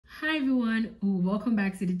Hi everyone, welcome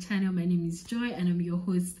back to the channel. My name is Joy and I'm your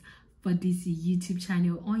host for this YouTube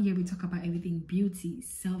channel. On here we talk about everything beauty,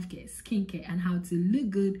 self-care, skincare, and how to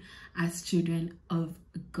look good as children of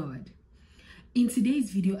God. In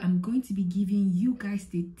today's video, I'm going to be giving you guys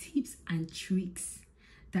the tips and tricks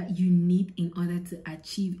that you need in order to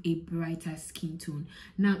achieve a brighter skin tone.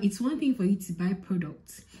 Now, it's one thing for you to buy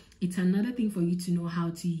products. It's another thing for you to know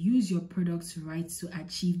how to use your products right to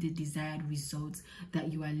achieve the desired results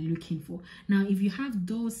that you are looking for. Now, if you have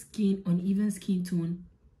dull skin, uneven skin tone,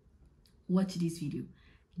 watch this video.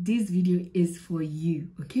 This video is for you,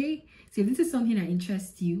 okay? So if this is something that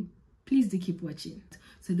interests you, please do keep watching.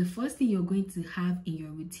 So the first thing you're going to have in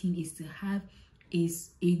your routine is to have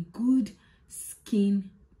a good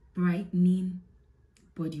skin brightening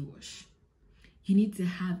body wash. You need to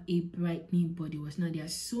have a brightening body wash. Now, there are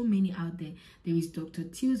so many out there. There is Dr.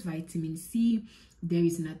 Teal's Vitamin C, there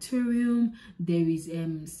is Naturium, there is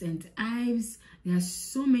St. Ives. There are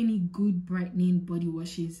so many good brightening body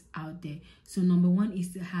washes out there. So number one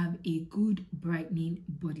is to have a good brightening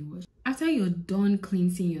body wash. After you're done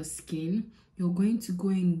cleansing your skin, you're going to go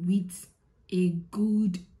in with a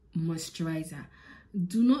good moisturizer.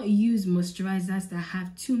 Do not use moisturizers that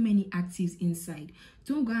have too many actives inside.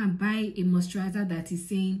 Don't go and buy a moisturizer that is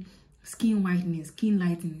saying skin whitening, skin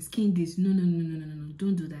lightening, skin this. No.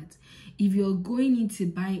 Don't do that. If you're going in to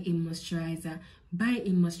buy a moisturizer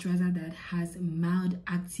that has mild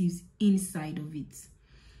actives inside of it.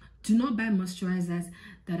 Do not buy moisturizers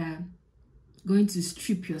that are going to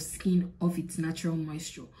strip your skin of its natural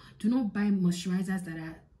moisture. Do not buy moisturizers that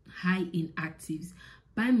are high in actives.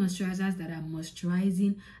 Buy moisturizers that are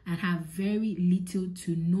moisturizing and have very little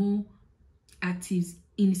to no actives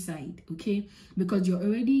inside, okay? Because you're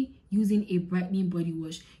already using a brightening body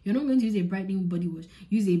wash. You're not going to use a brightening body wash.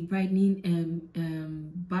 Use a brightening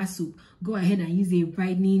bar soap. Go ahead and use a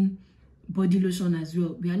brightening body lotion as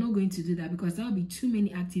well. We are not going to do that because there will be too many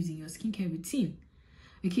actives in your skincare routine.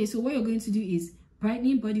 Okay, so what you're going to do is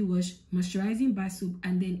brightening body wash, moisturizing bar soap,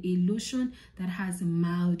 and then a lotion that has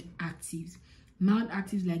mild actives. Mild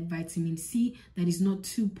actives like vitamin C that is not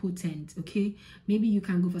too potent, okay? Maybe you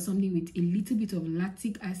can go for something with a little bit of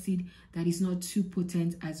lactic acid that is not too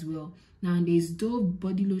potent as well. Now, there's Dove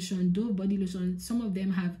body lotion. Dove body lotion, some of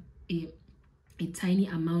them have a tiny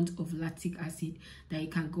amount of lactic acid that you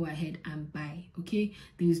can go ahead and buy, okay?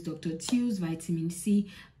 There's Dr. Teal's Vitamin C.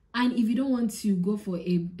 And if you don't want to go for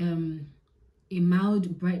a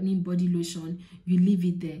mild brightening body lotion, you leave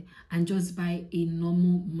it there and just buy a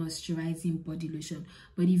normal moisturizing body lotion.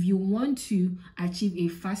 But if you want to achieve a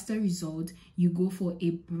faster result, you go for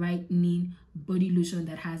a brightening body lotion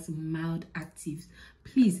that has mild actives.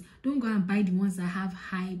 Please don't go and buy the ones that have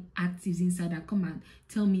high actives inside that come and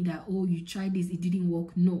tell me that, oh, you tried this, it didn't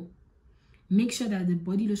work. No, make sure that the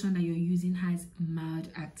body lotion that you're using has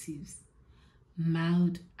mild actives.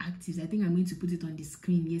 Mild actives. I think I'm going to put it on the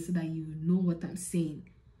screen here so that you know what I'm saying.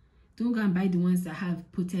 Don't go and buy the ones that have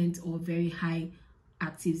potent or very high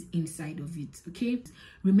actives inside of it, okay?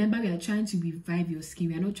 Remember, we are trying to revive your skin.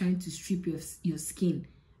 We are not trying to strip your skin,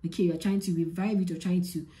 okay? You're trying to revive it. You're trying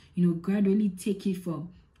to, gradually take it from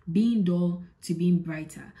being dull to being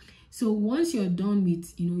brighter. So once you're done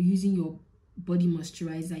with, using your body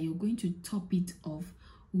moisturizer, you're going to top it off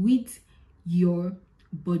with your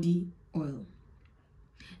body oil.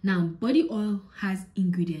 Now, body oil has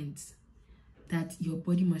ingredients that your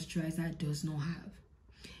body moisturizer does not have.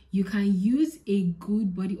 You can use a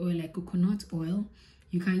good body oil like coconut oil.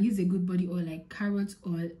 You can use a good body oil like carrot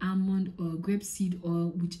oil, almond oil, grapeseed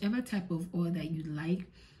oil, whichever type of oil that you like.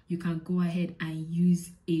 You can go ahead and use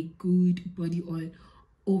a good body oil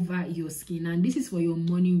over your skin. And this is for your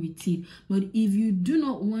morning routine. But if you do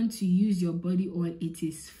not want to use your body oil, it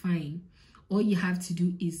is fine. All you have to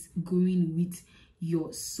do is go in with your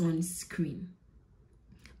sunscreen.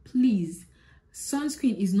 Please,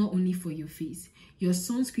 sunscreen is not only for your face. Your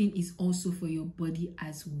sunscreen is also for your body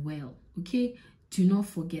as well, okay? Do not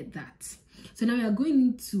forget that. So now we are going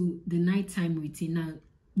into the nighttime routine. Now,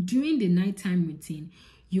 during the nighttime routine,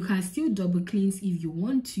 you can still double cleanse if you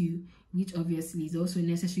want to, which obviously is also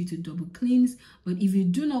necessary to double cleanse. But if you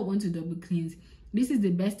do not want to double cleanse, this is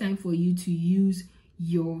the best time for you to use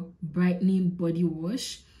your brightening body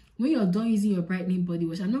wash. When you're done using your brightening body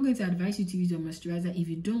wash, I'm not going to advise you to use your moisturizer if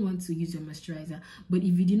you don't want to use your moisturizer. But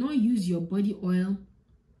if you did not use your body oil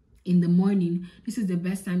in the morning, this is the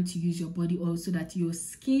best time to use your body oil so that your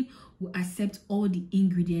skin will accept all the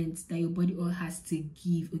ingredients that your body oil has to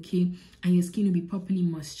give, okay? And your skin will be properly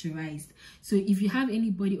moisturized. So if you have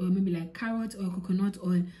any body oil, maybe like carrot oil, coconut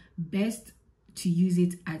oil, best to use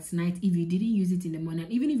it at night if you didn't use it in the morning.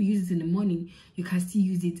 Even if you use it in the morning, you can still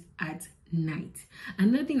use it at night.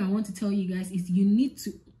 Another thing I want to tell you guys is you need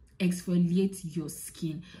to exfoliate your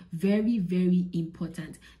skin. Very, very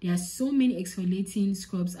important. There are so many exfoliating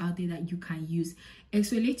scrubs out there that you can use.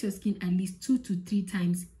 Exfoliate your skin at least 2 to 3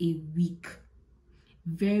 times a week.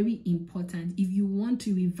 Very important. If you want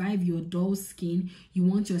to revive your dull skin, you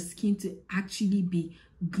want your skin to actually be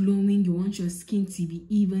glowing, you want your skin to be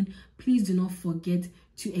even, please do not forget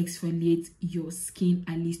to exfoliate your skin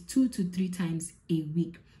at least 2 to 3 times a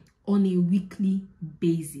week on a weekly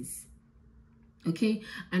basis. Okay,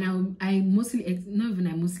 and I mostly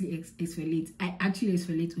exfoliate. I actually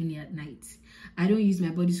exfoliate only at night. I don't use my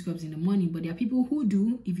body scrubs in the morning, but there are people who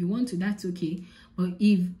do. If you want to, that's okay. But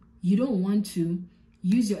if you don't want to,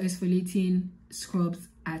 use your exfoliating scrubs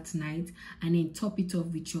at night and then top it off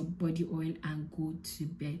with your body oil and go to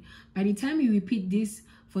bed. By the time you repeat this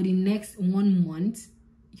for the next 1 month,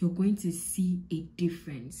 you're going to see a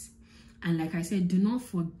difference. And like I said, do not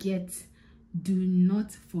forget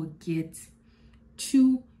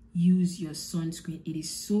to use your sunscreen. It is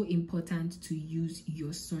so important to use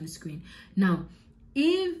your sunscreen. Now,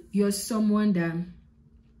 if you're someone that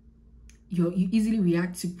you easily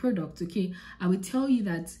react to products, okay, I will tell you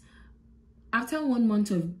that after 1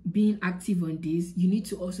 month of being active on this, you need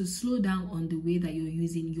to also slow down on the way that you're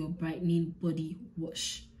using your brightening body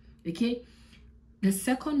wash. Okay, the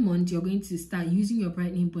second month you're going to start using your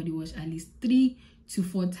brightening body wash at least 3 to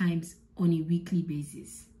 4 times on a weekly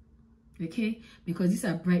basis. Okay, because these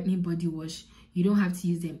are brightening body wash, you don't have to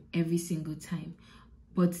use them every single time.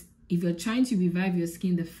 But if you're trying to revive your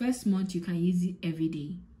skin, the first month you can use it every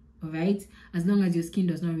day. All right, as long as your skin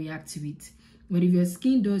does not react to it. But if your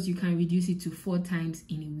skin does, you can reduce it to 4 times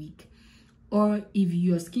in a week. Or if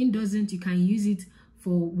your skin doesn't, you can use it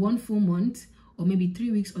for 1 full month, or maybe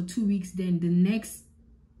 3 weeks or 2 weeks. Then the next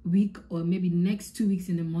week, or maybe next 2 weeks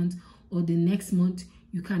in a month, or the next month,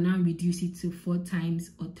 you can now reduce it to 4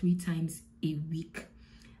 times or 3 times a week.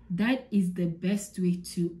 That is the best way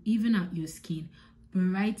to even out your skin,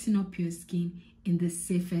 brighten up your skin in the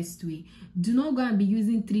safest way. Do not go and be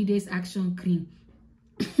using 3 days action cream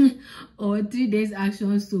or 3 days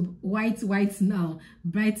action soap. White now,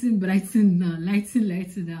 brighten now,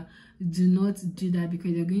 lighten now. Do not do that,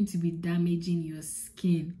 because you're going to be damaging your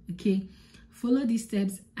skin. Okay, follow these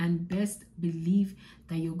steps and best believe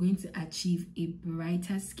that you're going to achieve a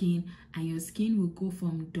brighter skin, and your skin will go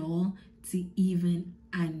from dull to even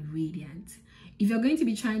and radiant. If you're going to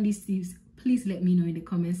be trying these tips, please let me know in the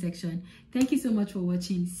comment section. Thank you so much for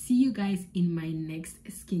watching. See you guys in my next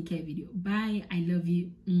skincare video. Bye. I love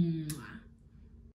you. Mwah.